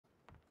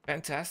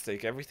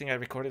Fantastic. Everything I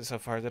recorded so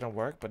far didn't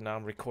work, but now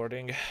I'm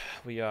recording.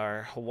 We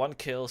are 1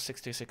 kill,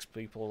 66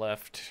 people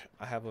left.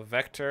 I have a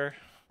vector.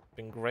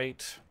 Been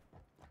great.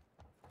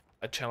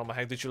 I channel my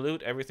hack. Did you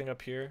loot everything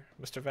up here,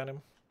 Mr.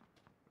 Venom?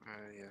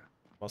 Yeah.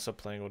 I'm also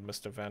playing with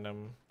Mr.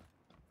 Venom.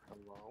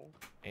 Hello?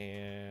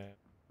 And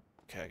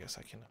okay, I guess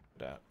I can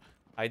do that.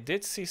 I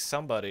did see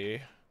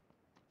somebody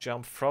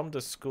jump from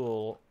the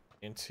school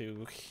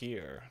into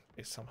here.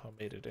 They somehow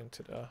made it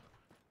into the.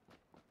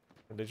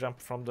 They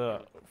jumped from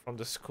the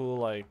school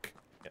like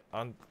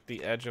on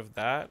the edge of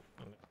that,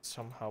 and it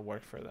somehow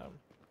worked for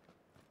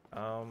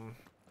them.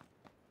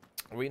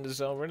 We're in the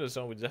zone. We're in the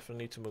zone. We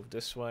definitely need to move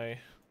this way.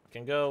 We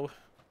can go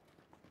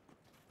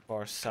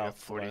far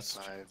southwest.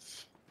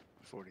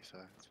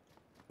 45.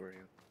 Where are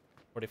you?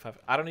 45.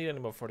 I don't need any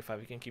more 45.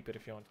 You can keep it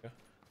if you want to.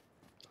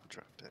 I'll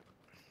drop it.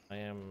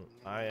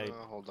 I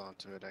hold on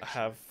to it, actually.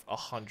 have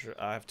 100.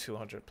 I have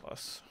 200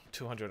 plus.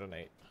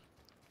 208.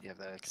 You have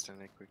that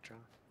extended quick draw?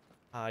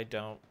 I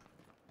don't.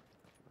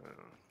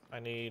 I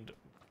need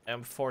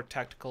M4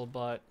 tactical,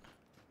 but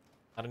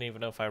I don't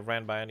even know if I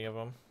ran by any of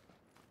them.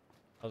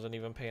 I wasn't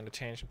even paying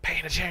attention.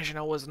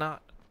 I was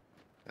not.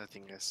 I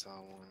think I saw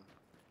one.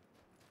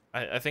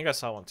 I think I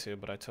saw one too,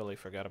 but I totally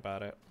forgot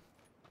about it.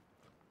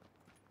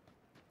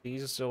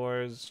 These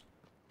doors.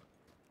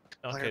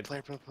 Okay.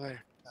 Player.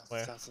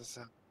 Where?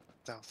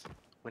 South.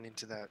 Went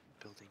into that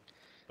building.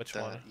 Which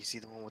one? You see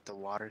the one with the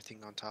water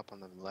thing on top on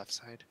the left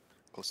side?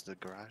 Close to the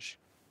garage?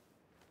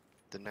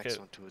 The next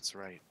one to its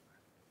right.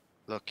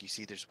 Look, you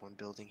see there's one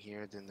building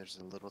here, then there's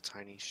a little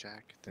tiny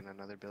shack, then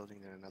another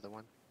building, then another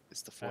one.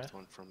 It's the fourth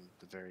one from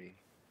the very...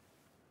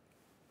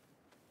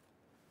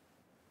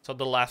 So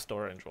the last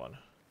orange one.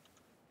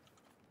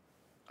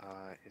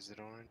 Is it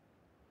orange?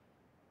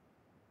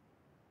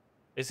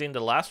 Is he in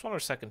the last one or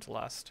second to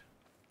last?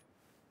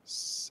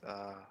 I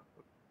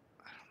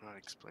don't know how to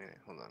explain it.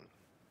 Hold on.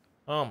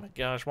 Oh my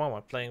gosh, why am I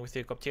playing with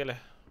you, Koptiele?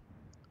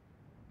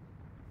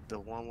 The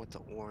one with the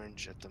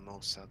orange at the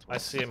most southwest. I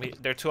see him.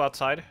 They're two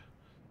outside.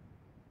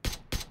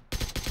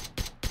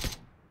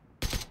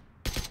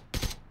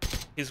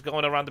 He's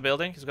going around the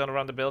building.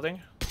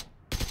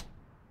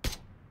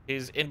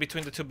 He's in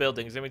between the two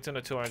buildings, in between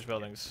the two orange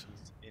buildings.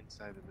 He's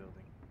inside the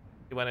building.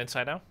 He went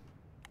inside now?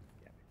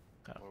 Yeah.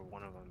 Oh. Or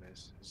one of them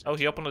is. Oh,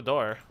 he opened the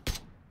door.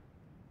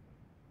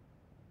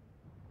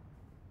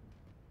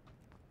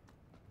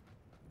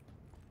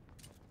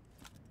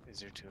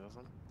 Is there two of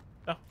them?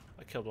 Oh,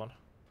 I killed one.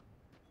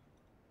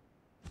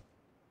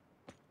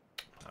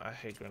 I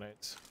hate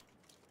grenades.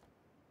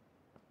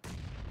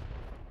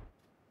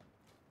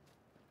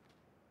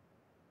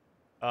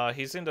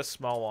 He's in the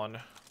small one.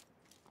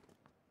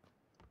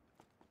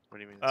 What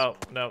do you mean? Oh,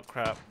 no,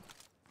 crap.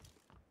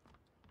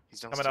 He's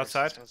downstairs. Coming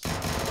outside?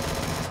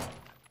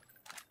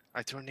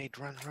 I threw a nade.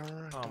 Run.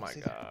 Oh my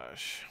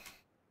gosh.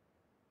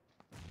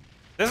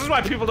 This is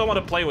why people don't want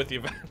to play with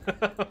you, man.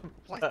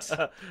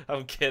 What?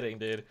 I'm kidding,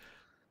 dude.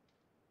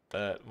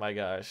 My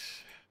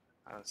gosh.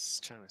 I was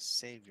trying to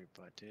save your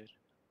butt, dude.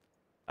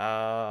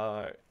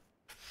 Yeah,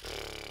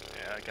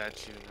 I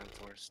got you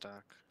in M4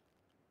 stock.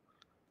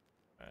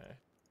 okay.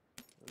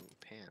 Ooh,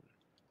 pan.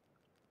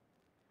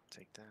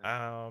 Take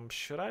that.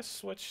 Should I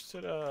switch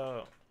to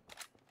the...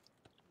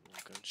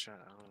 Gunshot?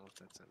 I don't know if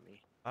that's on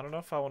me. I don't know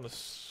if I want to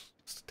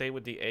stay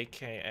with the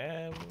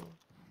AKM.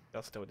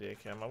 I'll stay with the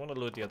AKM. I want to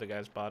loot the other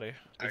guy's body.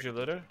 Did you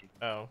loot it?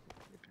 Oh.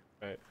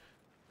 Right.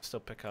 Still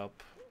pick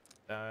up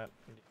that.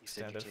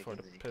 Extended for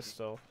the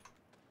pistol.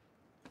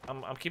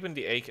 I'm keeping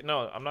the AK.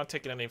 No, I'm not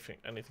taking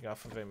anything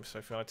off of him. So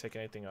if you want to take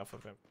anything off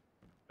of him,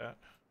 that.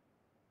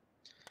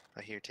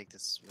 Here, take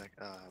this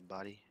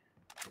body.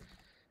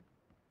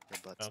 Your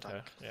butt stock.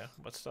 Okay, yeah,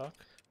 butt stock.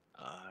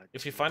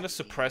 If you find a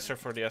suppressor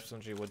for the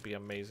SMG, would be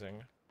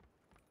amazing.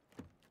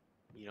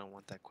 You don't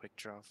want that quick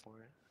draw for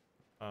it?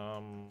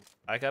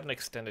 I got an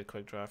extended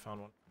quick draw. I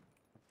found one.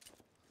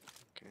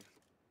 Okay.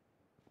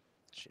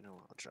 You know,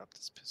 I'll drop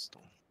this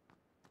pistol.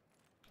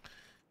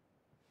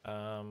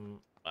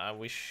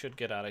 We should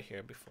get out of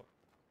here before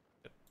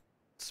we get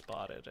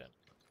spotted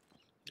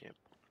and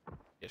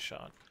get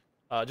shot.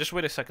 Just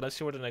wait a second. Let's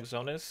see where the next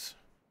zone is,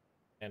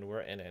 and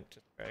we're in it.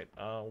 Right.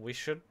 We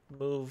should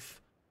move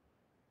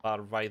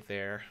about right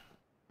there,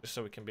 just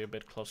so we can be a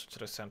bit closer to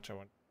the center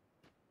when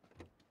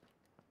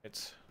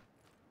it's.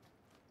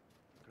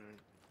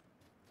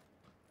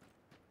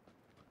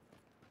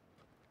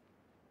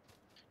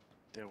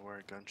 There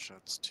were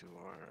gunshots to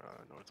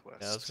our northwest.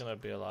 Yeah, there's gonna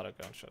be a lot of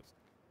gunshots.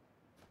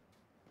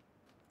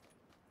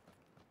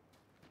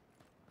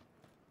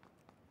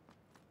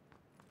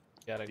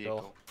 Gotta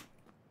go.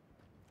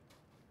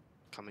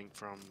 Coming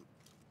from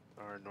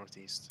our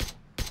northeast.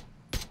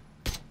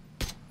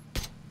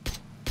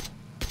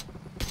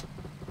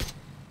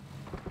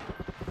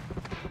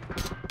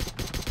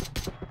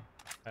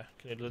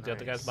 Can you loot the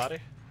other guy's body?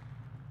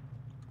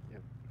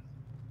 Yep.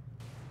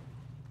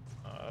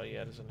 Oh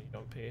yeah, there's an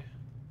EMP.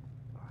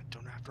 I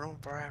don't have room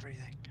for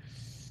everything.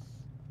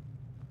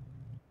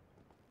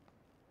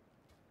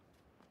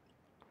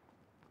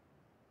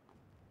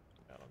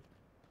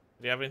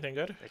 Do you have anything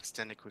good?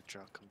 Extended quick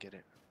draw, come get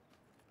it.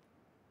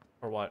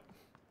 Or what?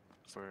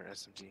 For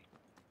SMG.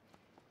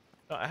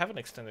 No, I have an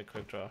extended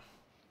quick draw.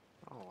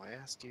 Oh, I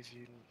asked you if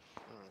you.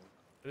 Oh.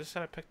 I just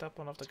said I picked up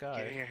one of the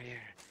guy. Here.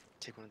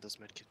 Take one of those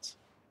medkits.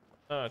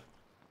 Can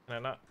I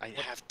not? I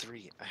have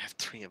 3. I have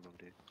 3 of them,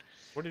 dude.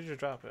 Where did you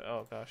drop it?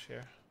 Oh gosh,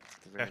 here.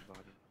 The very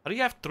bottom. How do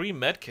you have 3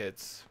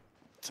 medkits?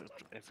 So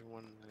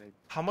everyone.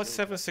 How much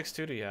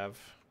 7.62 do you have?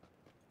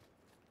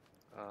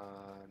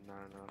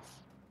 Not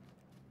enough.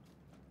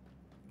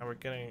 And we're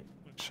getting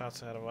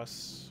shots ahead of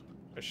us.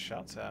 Where's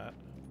shots at?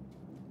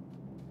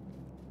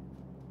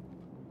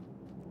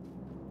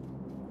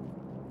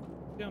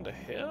 On the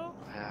hill?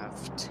 I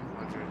have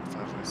 200,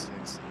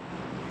 506,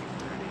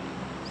 830,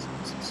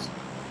 762.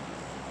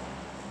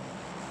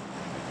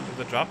 Is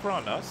the dropper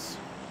on us?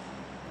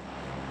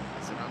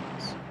 Is it on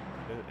us?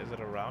 Is it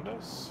around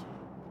us?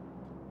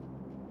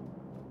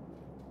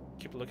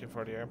 Keep looking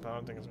for the air, but I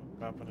don't think it's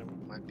dropping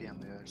him. Might be on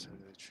the other side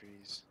of the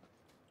trees.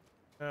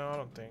 No, I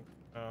don't think.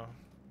 No.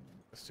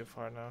 It's too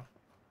far now.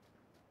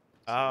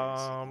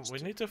 We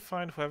need to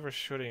find whoever's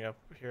shooting up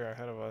here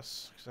ahead of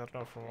us, because I don't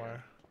know from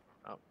where.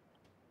 Oh.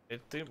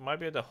 It might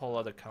be the whole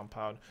other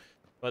compound.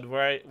 But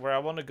where I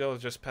want to go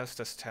is just past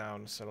this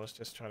town, so let's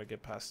just try to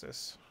get past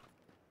this.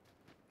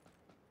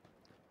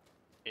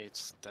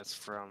 That's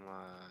from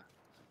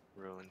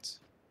ruins.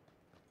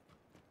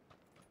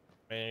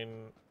 I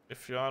mean,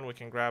 if you're on, we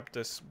can grab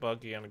this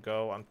buggy and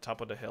go on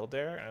top of the hill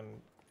there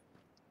and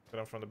get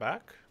them from the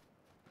back.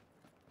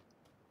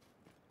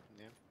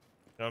 Yeah.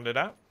 You want to do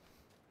that?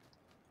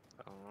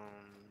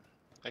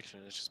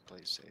 Actually, let's just play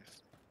it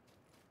safe.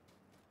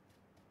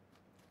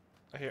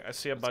 I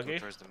see a Let's buggy. go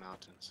towards the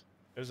mountains.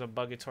 There's a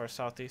buggy to our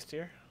southeast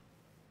here.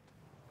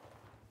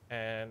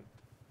 And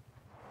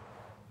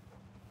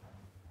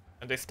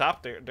they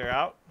stopped. They're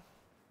out.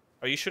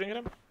 Are you shooting at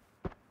him?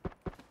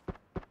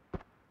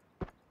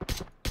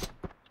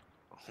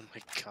 Oh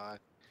my god.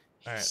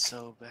 He's Alright.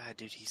 so bad,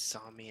 dude. He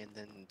saw me and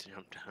then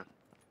jumped down.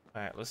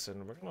 Alright,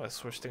 listen, we're gonna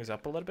switch things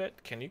up a little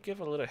bit. Can you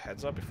give a little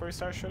heads up before you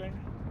start shooting?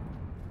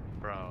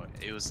 Bro,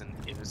 it was a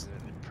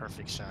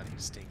perfect shot. He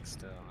was staying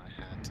still. I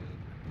had to.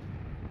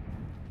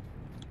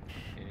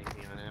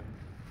 Anything on him?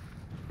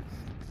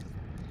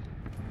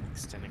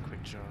 Extend a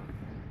quick draw.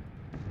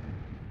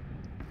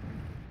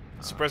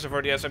 Suppressor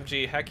for the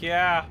SMG, heck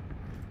yeah!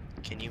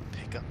 Can you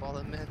pick up all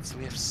the meds?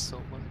 We have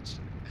so much.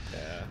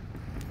 Yeah.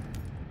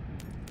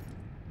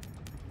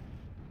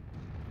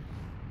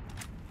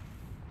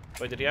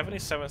 Wait, did you have any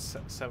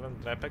 7.7?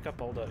 Did I pick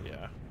up all the...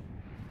 Yeah.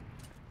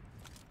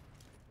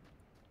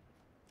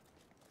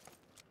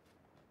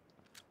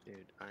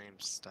 Dude, I am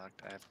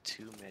stocked. I have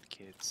 2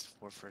 medkits,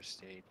 4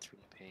 first aid, 3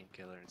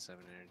 painkiller, and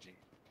 7 energy.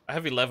 I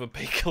have 11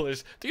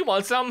 painkillers. Do you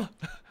want some?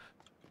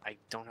 I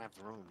don't have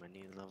room. I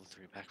need a level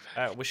 3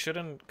 backpack. We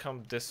shouldn't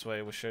come this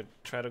way. We should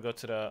try to go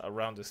to the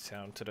around this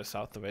town, to the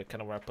south of it,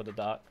 kind of where I put the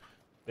dot.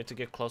 We need to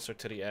get closer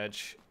to the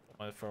edge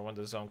for when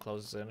the zone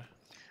closes in.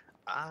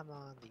 I'm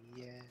on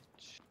the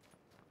edge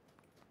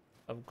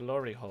of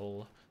glory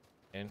hole,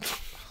 and oh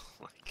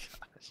my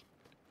gosh,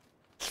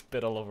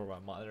 spit all over my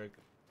monitor.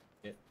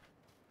 Yeah.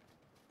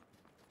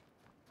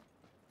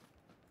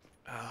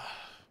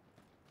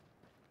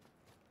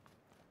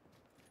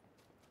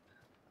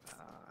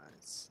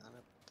 It's not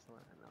a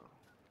plan.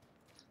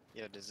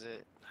 Yeah, does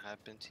it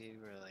happen to you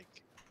where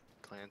like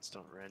plants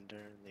don't render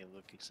and they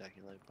look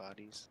exactly like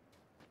bodies?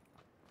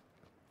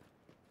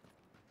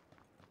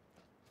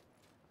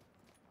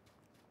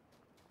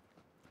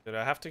 Dude,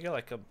 I have to get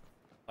like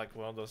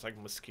one of those like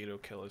mosquito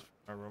killers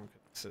for my room.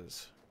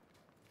 There's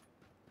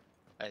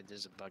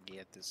a buggy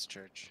at this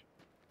church.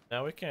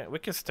 Now we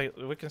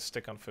can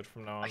stick on foot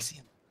from now on. I see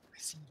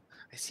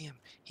him.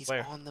 He's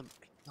Where? on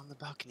the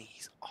balcony.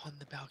 He's on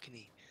the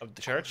balcony Of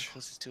the church?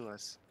 Closest to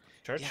us.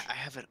 Church? Yeah, I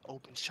have an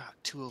open shot.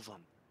 2 of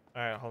them.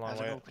 Alright, hold on, I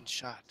have wait. an open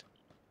shot.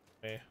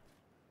 Okay.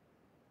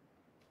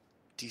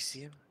 Do you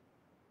see him?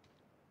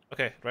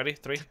 Okay, ready?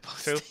 3,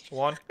 2,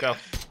 1, go.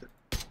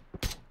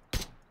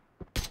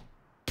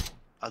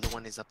 Other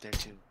one is up there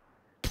too.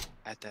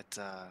 At that,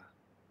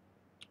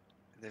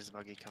 there's a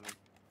buggy coming.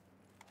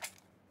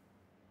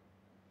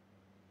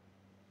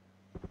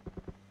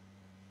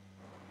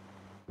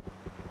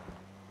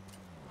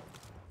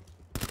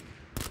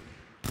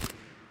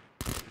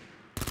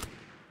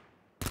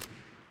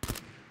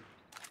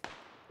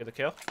 Get the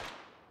kill?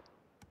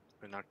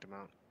 I knocked him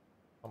out.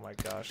 Oh my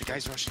gosh. The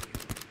guy's rushing you.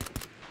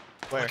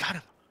 Where? Oh, I got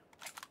him.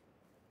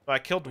 Oh, I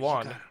killed Oh,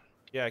 one. got him.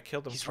 Yeah, I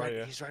killed him He's for right.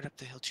 you. He's right up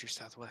the hill to your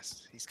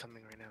southwest. He's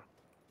coming right now.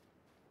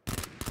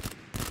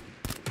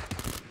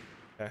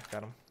 Okay,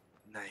 got him.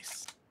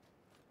 Nice.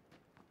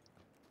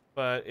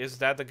 But is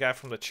that the guy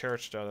from the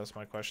church, though? That's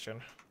my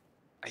question.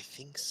 I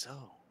think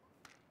so.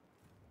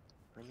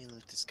 Let me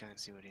loot this guy and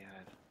see what he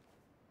had.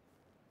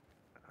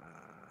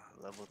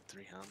 Level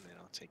 3 helmet.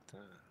 I'll take that.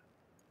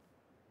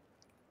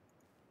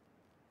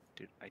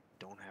 Dude, I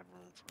don't have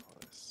room for all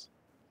this.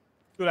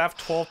 Dude, I have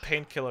 12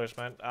 painkillers,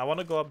 man. I want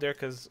to go up there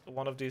because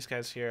one of these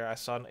guys here, I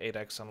saw an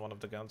 8x on one of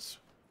the guns.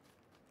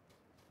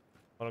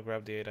 I want to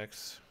grab the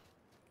 8x.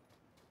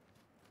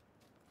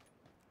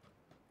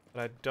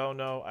 But I don't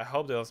know. I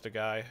hope that was the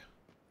guy.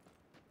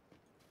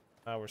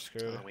 Now we're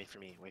screwed. Wait for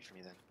me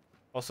then.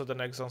 Also, the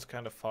next zone's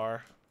kind of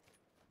far.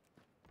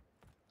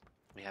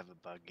 We have a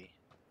buggy.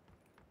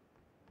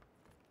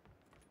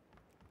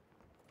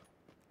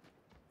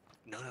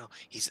 No,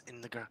 he's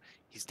in the ground.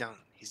 He's down.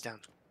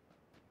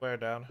 Where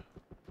down?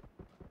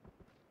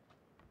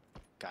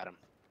 Got him.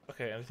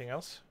 Okay, anything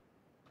else?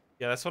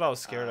 Yeah, that's what I was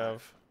scared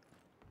of.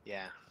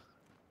 Yeah.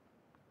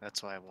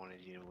 That's why I wanted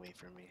you to wait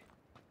for me.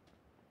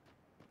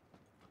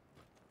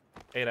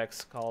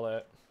 8x, call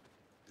it.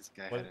 This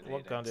guy had an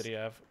What 8X. gun did he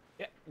have?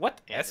 Yeah,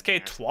 what? Yeah,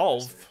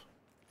 SK12?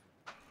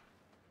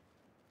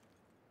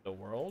 The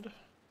world? Do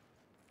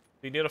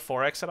you need a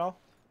 4x at all?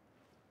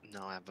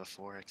 No, I have a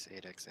 4X,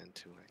 8X, and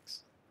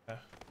 2X. Yeah.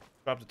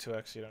 Drop the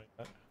 2x, you don't need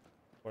that.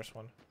 Worst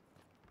one.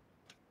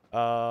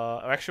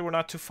 Actually, we're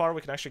not too far.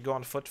 We can actually go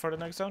on foot for the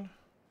next zone.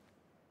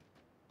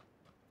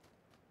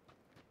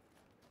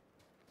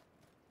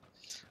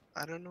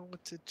 I don't know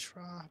what to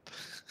drop.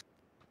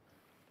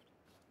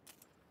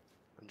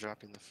 I'm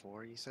dropping the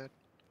 4, you said?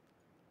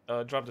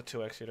 Drop the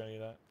 2x, you don't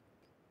need that.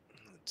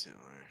 The 2,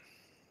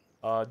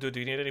 alright. Dude, do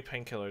you need any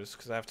painkillers?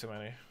 Because I have too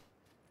many.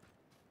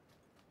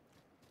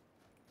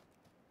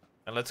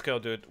 And let's go,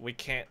 dude. We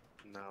can't...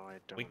 No, I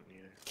don't need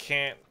it.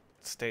 Can't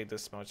stay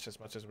this much as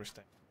we're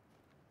staying.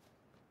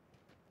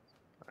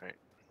 Alright.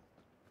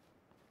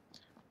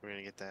 We're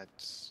gonna get that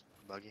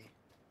buggy.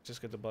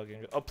 Just get the buggy.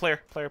 And go. Oh,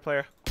 player.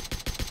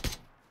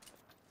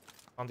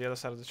 On the other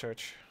side of the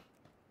church.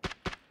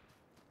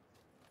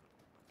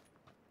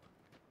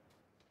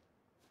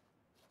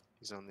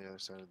 He's on the other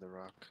side of the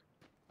rock.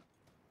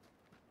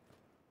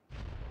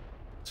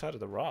 Side of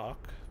the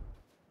rock?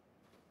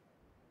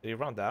 Did he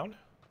run down?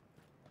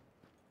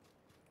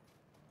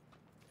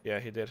 Yeah,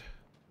 he did.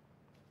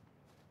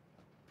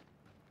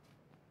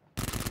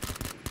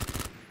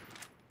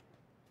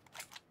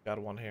 Got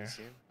one here.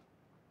 See him?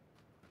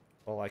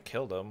 Well, I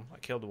killed him. I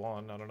killed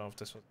one. I don't know if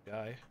this was the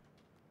guy.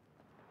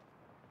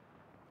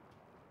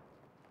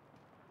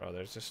 Bro,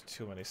 there's just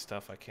too many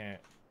stuff. I can't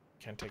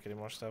take any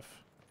more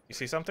stuff. You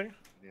see something?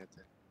 Yeah,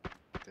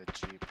 the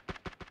Jeep.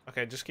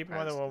 Okay, just keep in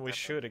mind that when we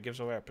shoot, it gives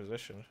away our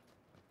position.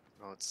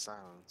 Oh, it's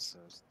silent, so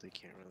they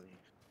can't really...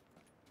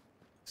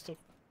 Still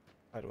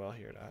quite well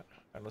hear that.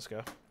 Alright, let's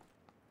go.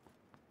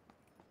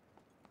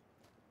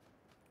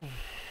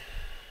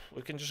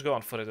 We can just go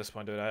on foot at this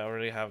point, dude. I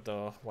already have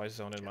the white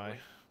zone in my...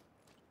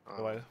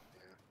 Oh, yeah.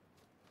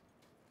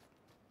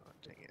 Oh,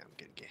 dang it, I'm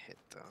gonna get hit,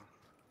 though.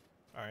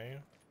 Are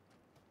you?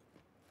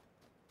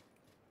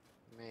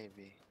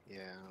 Maybe.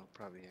 Yeah, it'll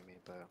probably hit me,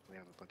 but we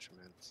have a bunch of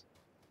meds.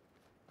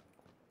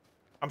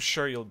 I'm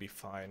sure you'll be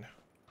fine.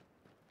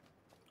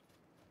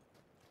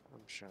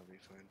 I'm sure I'll be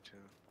fine,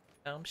 too.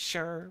 I'm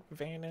sure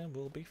Vanna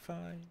will be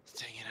fine.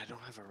 Dang it, I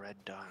don't have a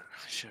red dot.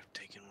 I should have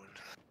taken one.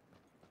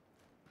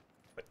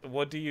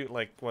 What do you,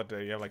 like, what do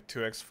you have, like,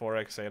 2x,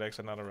 4x, 8x,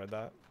 and not a red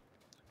dot?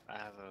 I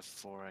have a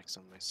 4X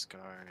on my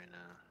Scar and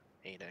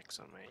a 8X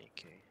on my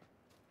AK.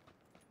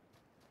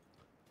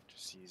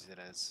 Just use the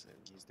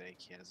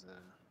AK as a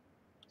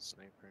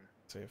sniper.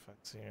 See if I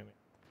see any.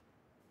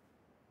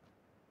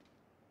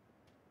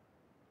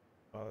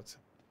 Oh, that's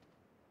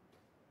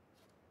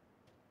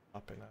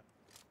up in that.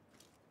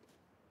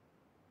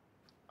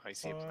 Oh, I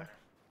see a player.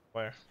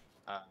 Where?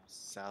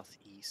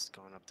 Southeast,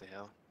 going up the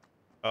hill.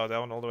 Oh, that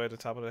one all the way at the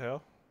top of the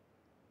hill?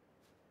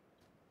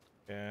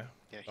 Yeah.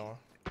 Yeah.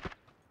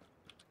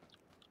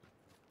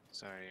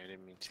 Sorry, I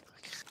didn't mean to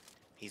click.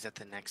 He's at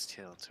the next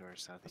hill to our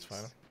southeast.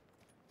 That's fine.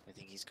 I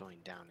think he's going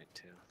down it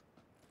too.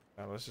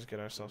 Alright, let's just get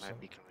ourselves Might in.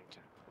 be coming to.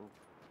 Ooh.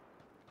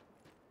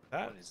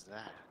 That? What is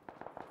that?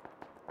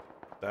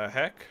 The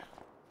heck?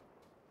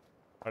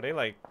 Are they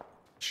like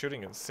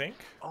shooting in sync?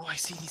 Oh, I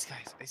see these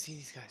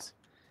guys.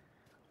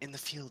 In the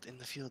field,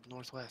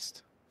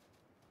 northwest.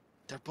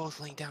 They're both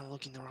laying down,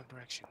 looking the wrong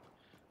direction.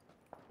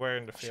 Where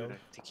in the field? I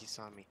think he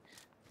saw me.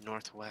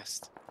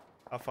 Northwest.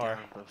 How far?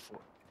 Down before,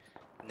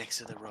 next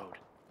to the road.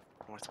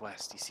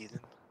 Northwest. You see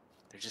them?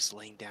 They're just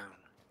laying down.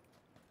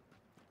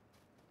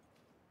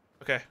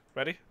 Okay,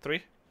 ready?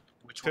 3,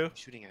 Which 2. one are you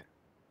shooting at?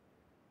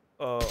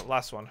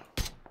 Last one.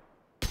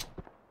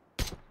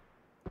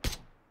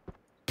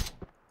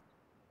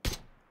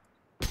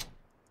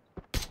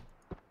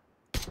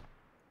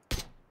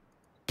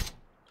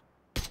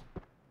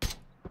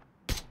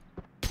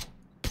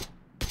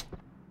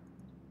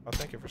 Oh,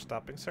 thank you for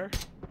stopping, sir.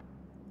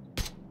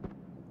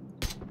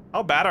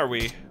 How bad are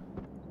we?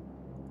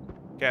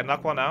 Okay,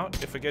 knock one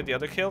out. If we get the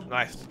other kill,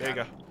 nice. There you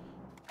go.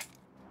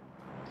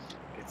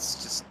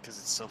 It's just because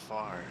it's so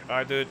far.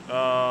 Alright, dude.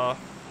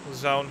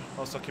 Zone.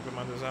 Also keep in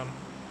mind the zone.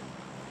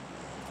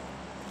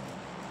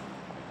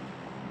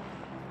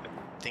 I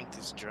think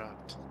this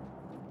dropped.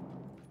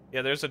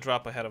 Yeah, there's a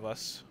drop ahead of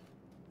us.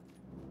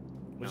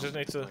 We just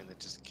need the to... plane that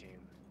just came.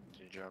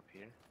 Did it drop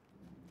here?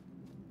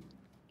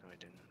 No, I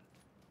didn't.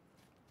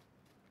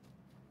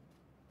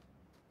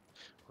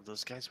 Well,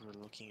 those guys were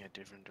looking at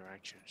different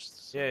directions.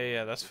 So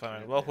Yeah, that's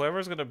fine. Well,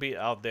 whoever's gonna be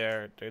out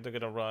there, they're either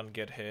gonna run,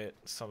 get hit,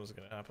 something's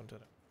gonna happen to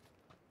them.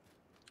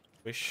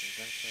 We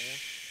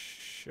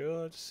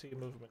should see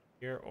movement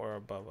here or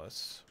above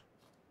us.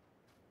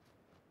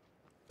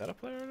 Is that a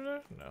player over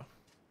there? No.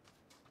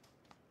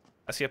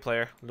 I see a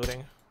player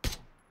looting.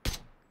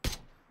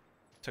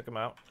 Took him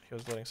out. He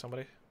was looting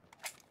somebody.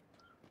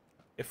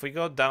 If we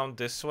go down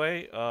this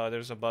way,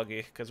 there's a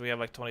buggy because we have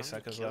like 20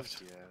 seconds left.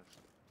 Do you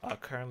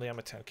have? Currently I'm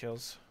at 10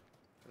 kills.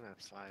 I'm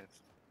at 5.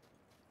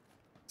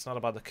 It's not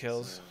about the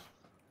kills. So,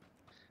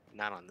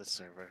 not on this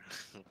server.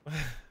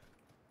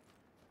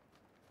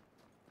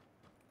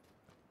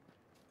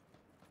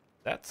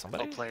 That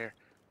somebody? Oh, player.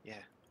 Yeah.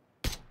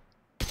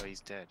 Oh,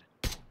 he's dead.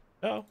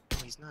 No, No,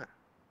 he's not.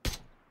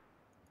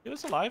 he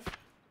was alive.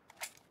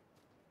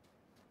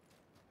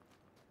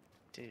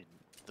 Dude,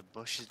 the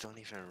bushes don't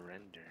even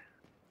render.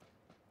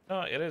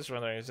 No, it is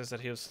rendering. It's just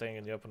that he was staying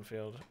in the open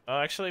field.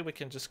 Actually, we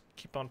can just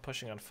keep on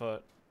pushing on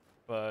foot,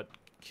 but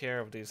care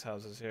of these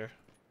houses here.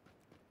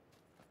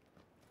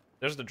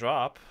 There's the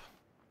drop.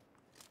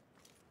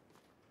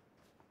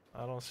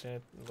 I don't see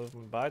any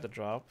movement by the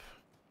drop.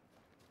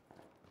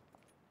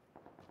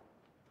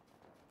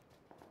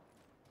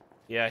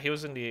 Yeah, he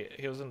was in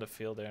the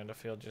field there, and the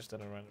field just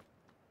didn't render.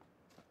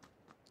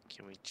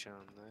 Can we chill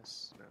on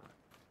this? No.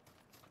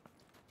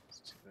 It's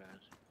too bad.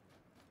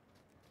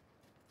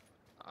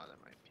 Oh,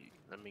 that might be.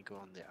 Let me go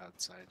on the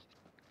outside.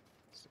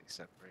 Stay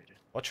separated.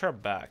 Watch our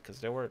back, cause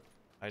there were.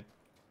 I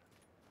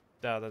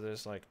doubt that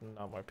there's like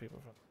not more people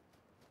from.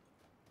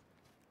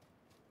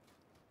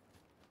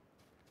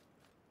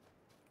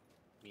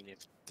 I mean, if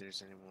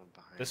there's anyone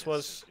behind This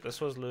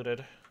us, was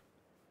looted.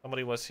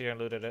 Somebody was here and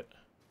looted it.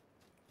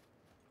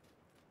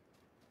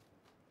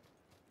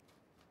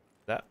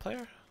 That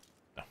player?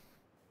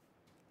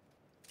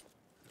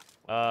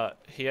 No.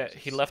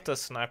 He left a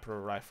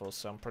sniper rifle,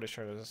 so I'm pretty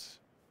sure there's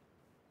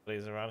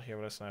somebody's around here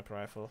with a sniper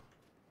rifle.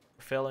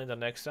 We're failing the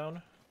next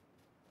zone.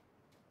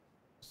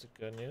 That's the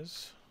good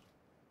news.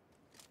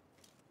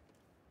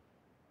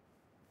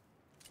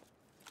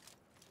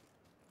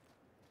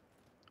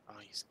 Oh,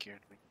 he scared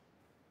me.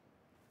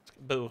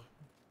 Boo.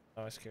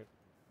 Oh, I scared.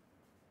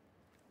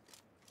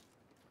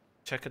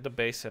 Check at the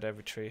base at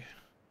every tree.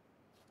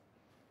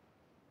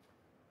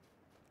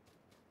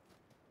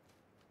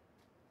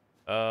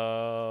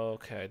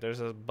 Okay, there's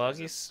a buggy.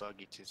 There's a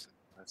buggy too.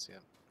 That's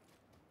him.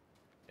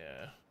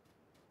 Yeah.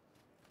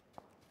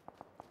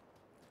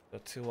 Go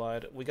too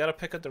wide. We gotta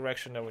pick a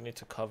direction that we need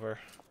to cover.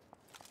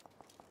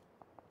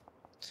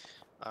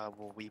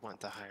 Well, we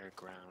want the higher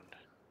ground.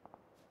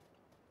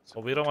 So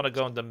Well, we don't want to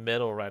go in the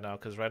middle right now,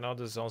 because right now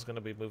the zone's gonna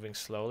be moving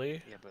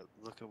slowly. Yeah, but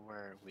look at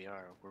where we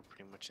are. We're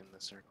pretty much in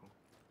the circle.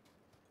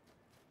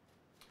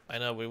 I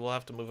know, we will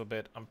have to move a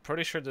bit. I'm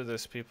pretty sure that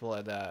there's people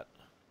at that.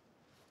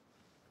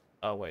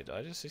 Oh, wait, did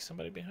I just see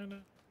somebody behind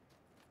it?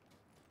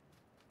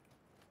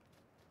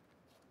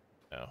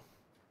 No.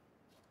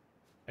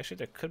 Actually,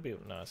 there could be.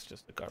 No, it's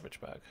just a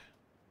garbage bag.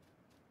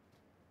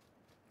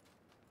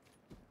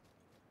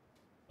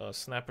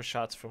 Sniper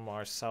shots from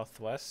our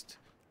southwest.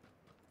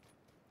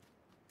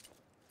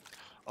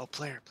 Oh,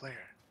 player.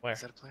 Where?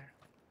 Is that a player?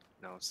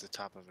 No, it's the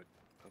top of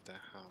the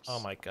house. Oh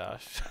my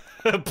gosh.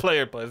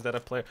 Player, is that a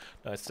player?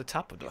 No, it's the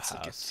top of the house.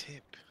 It's like a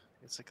tip.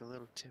 It's like a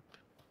little tip.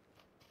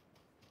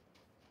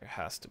 There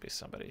has to be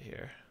somebody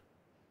here.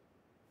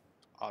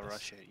 I'll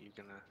rush it. You're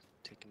gonna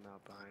take him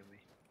out behind me.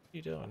 What are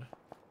you doing?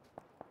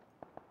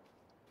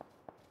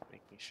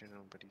 Making sure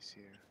nobody's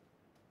here.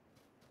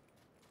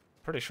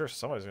 Pretty sure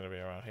somebody's gonna be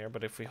around here,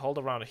 but if we hold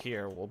around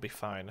here, we'll be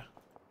fine.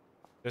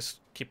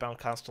 Just keep on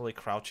constantly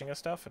crouching and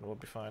stuff, and we'll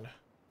be fine.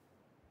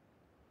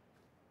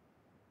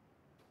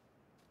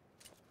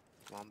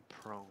 Well, I'm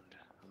prone.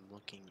 I'm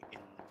looking in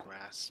the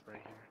grass right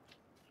here.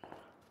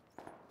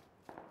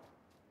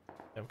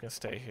 I'm gonna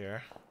stay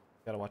here.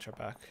 Gotta watch our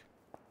back.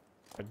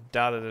 I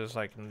doubt that there's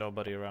like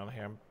nobody around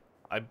here.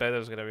 I bet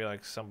there's gonna be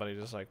like somebody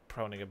just like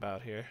proning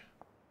about here.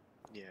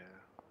 Yeah.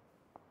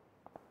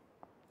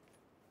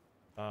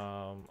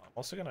 I'm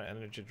also gonna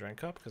energy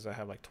drink up because I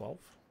have like 12.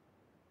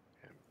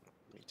 Yeah,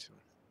 me too.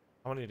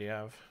 How many do you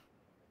have?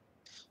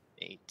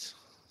 8,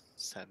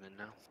 7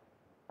 now.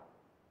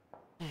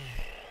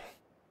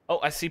 Oh,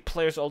 I see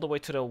players all the way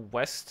to the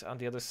west on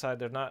the other side.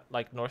 They're not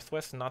like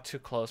northwest, not too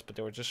close, but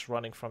they were just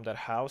running from that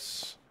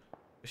house.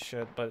 We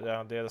should, but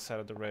on the other side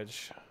of the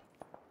ridge.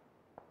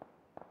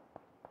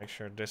 Make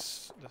sure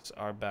this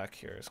our back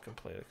here is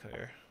completely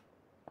clear.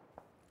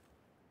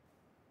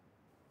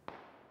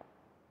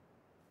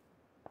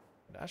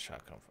 Where'd that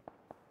shot come from?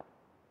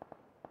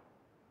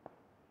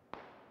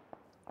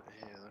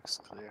 Yeah, it looks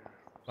clear.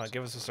 Come on,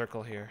 give us a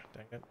circle here.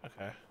 Dang it.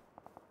 Okay.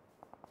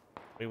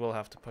 We will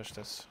have to push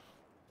this.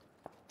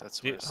 That's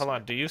Hold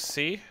on. Do you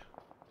see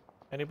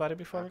anybody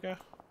before we go?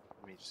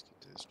 Let me just get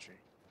to this tree.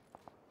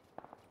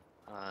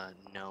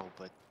 No,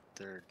 but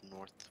they're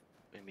north,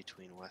 in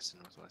between west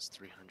and northwest,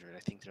 300. I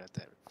think they're at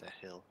that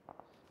hill,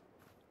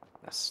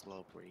 that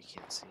slope where you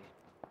can't see.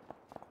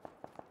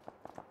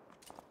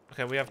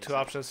 Okay, we have two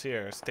options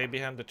here. Stay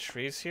behind the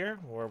trees here,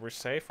 where we're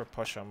safe, or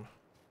push them.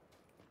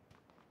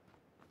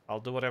 I'll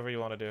do whatever you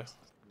want to do.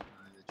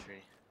 Behind the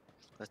tree.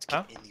 Let's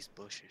get in these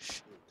bushes.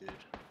 Shoot, dude.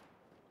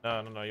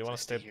 No. You want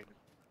to stay. Here.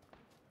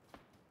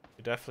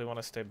 You definitely want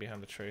to stay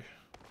behind the tree.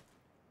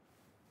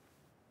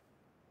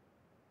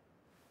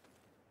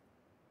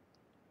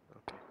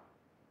 Okay.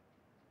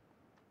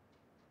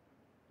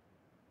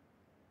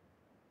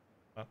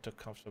 Not too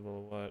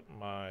comfortable with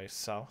my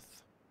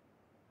south.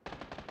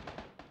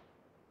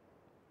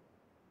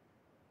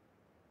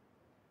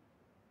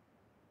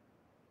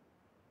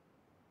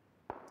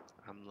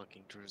 I'm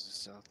looking towards the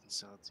south and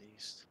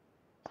southeast.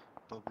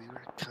 But we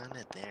were kind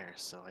of there,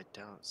 so I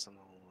doubt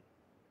someone will.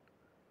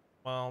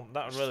 Well,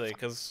 not really,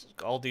 because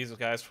all these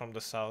guys from the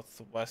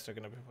southwest are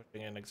going to be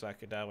pushing in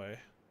exactly that way.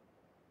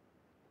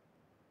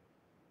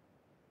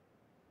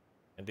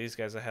 And these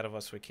guys ahead of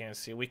us we can't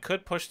see. We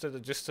could push to the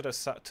just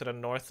to the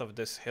north of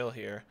this hill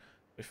here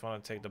if we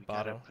want to take the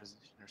bottom. Gotta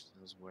position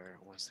ourselves where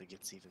once it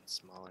gets even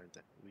smaller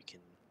that we can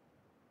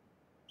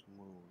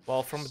move.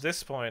 Well, from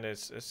this point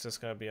it's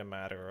just going to be a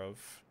matter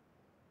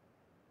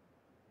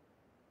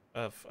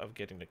of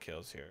getting the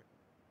kills here.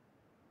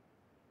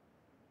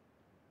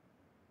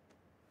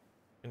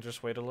 And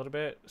just wait a little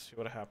bit, see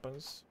what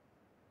happens.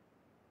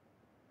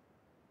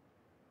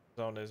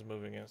 Zone is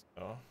moving in,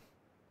 so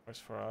works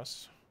for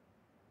us.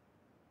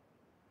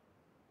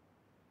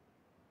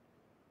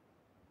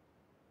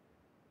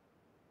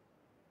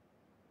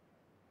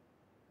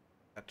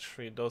 That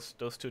tree, those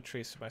two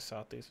trees to my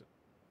southeast.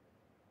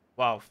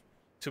 Wow,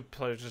 2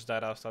 players just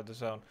died outside the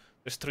zone.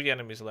 There's 3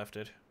 enemies left,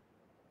 dude.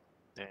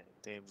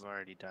 They've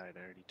already died.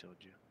 I already told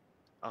you.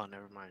 Oh,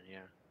 never mind.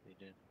 Yeah, they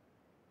did.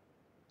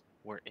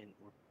 We're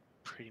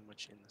pretty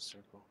much in the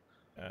circle.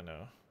 I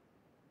know.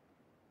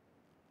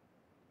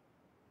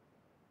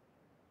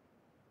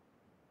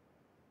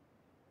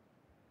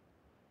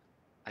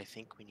 I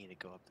think we need to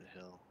go up the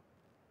hill.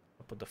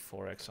 I'll put the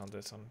 4x on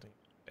this, on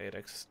the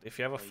 8x. If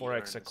you have a Oh, you are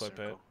 4x, in the equip it.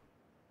 circle.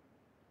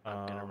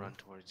 I'm gonna run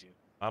towards you.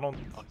 I don't.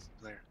 Oh, he's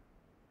a player.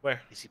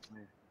 Where? Is he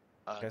playing?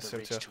 Yes, The sir,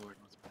 ridge too. toward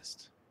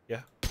northwest.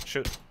 Yeah,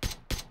 shoot.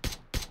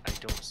 I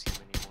don't see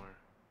him anymore.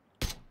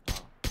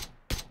 Oh,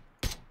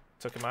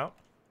 Took him out.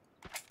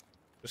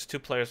 There's 2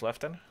 players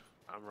left then.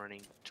 I'm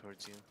running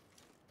towards you.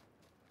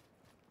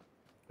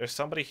 There's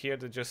somebody here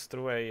that just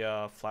threw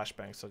a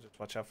flashbang, so just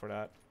watch out for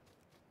that.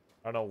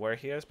 I don't know where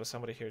he is, but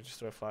somebody here just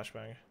threw a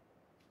flashbang.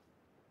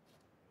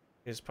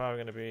 He's probably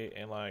gonna be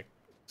in like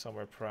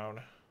somewhere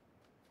prone.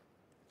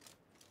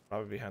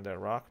 Probably behind that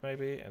rock,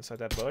 maybe inside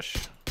that bush.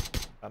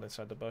 Not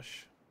inside the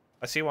bush.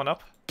 I see one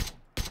up.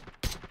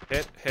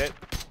 Hit.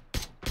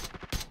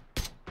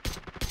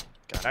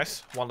 Got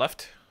Nice. One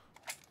left.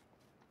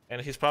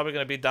 And he's probably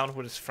gonna be down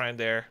with his friend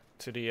there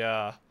to the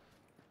to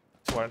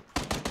our.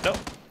 Nope.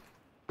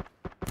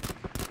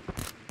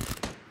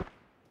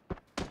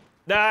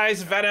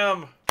 Nice,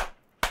 Venom.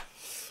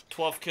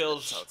 12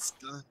 kills.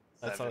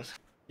 That's all.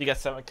 You got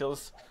 7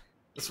 kills.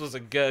 This was a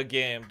good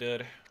game,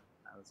 dude.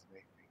 That was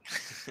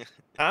amazing.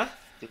 Huh?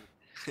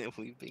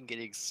 We've been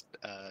getting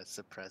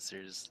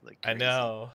suppressors like I crazy. know.